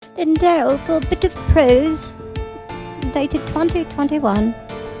And now for a bit of prose, dated 2021,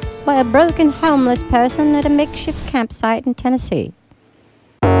 by a broken homeless person at a makeshift campsite in Tennessee.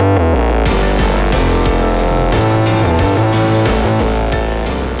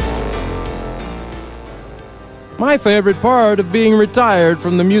 My favorite part of being retired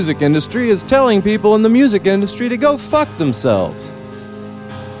from the music industry is telling people in the music industry to go fuck themselves.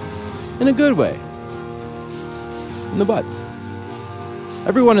 In a good way. In the butt.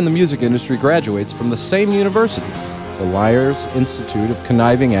 Everyone in the music industry graduates from the same university, the Liars Institute of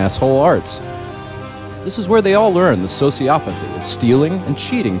Conniving Asshole Arts. This is where they all learn the sociopathy of stealing and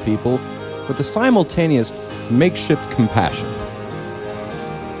cheating people with a simultaneous makeshift compassion.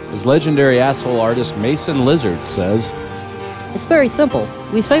 As legendary asshole artist Mason Lizard says, "It's very simple.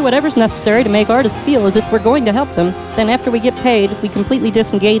 We say whatever's necessary to make artists feel as if we're going to help them. Then after we get paid, we completely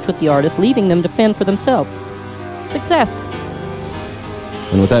disengage with the artists, leaving them to fend for themselves. Success."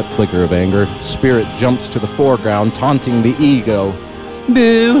 And with that flicker of anger, Spirit jumps to the foreground, taunting the ego.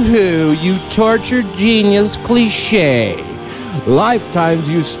 "Boo-hoo, you tortured genius cliché. Lifetimes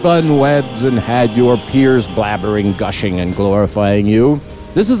you spun webs and had your peers blabbering, gushing, and glorifying you.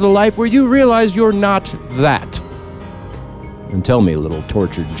 This is the life where you realize you're not that. And tell me, little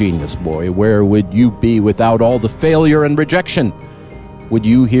tortured genius boy, where would you be without all the failure and rejection? Would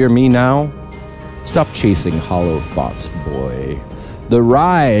you hear me now? Stop chasing hollow thoughts, boy. The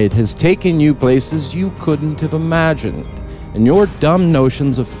ride has taken you places you couldn't have imagined, and your dumb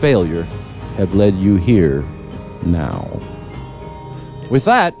notions of failure have led you here now." With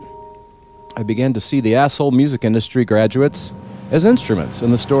that, I began to see the asshole music industry graduates as instruments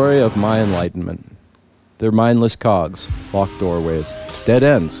in the story of my enlightenment. They're mindless cogs, locked doorways, dead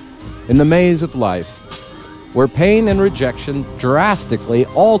ends, in the maze of life, where pain and rejection drastically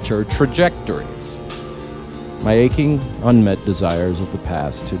alter trajectories. My aching, unmet desires of the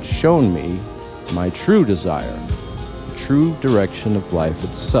past had shown me my true desire, the true direction of life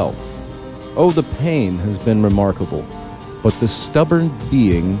itself. Oh, the pain has been remarkable, but the stubborn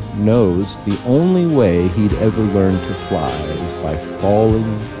being knows the only way he'd ever learn to fly is by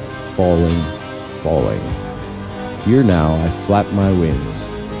falling, falling, falling. Here now I flap my wings.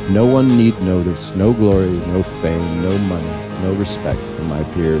 No one need notice, no glory, no fame, no money, no respect from my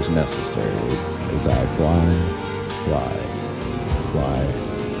peers necessary, as I fly, fly, fly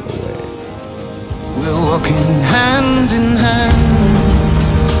away. We're walking hand in hand.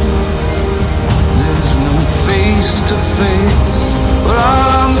 There's no face to face.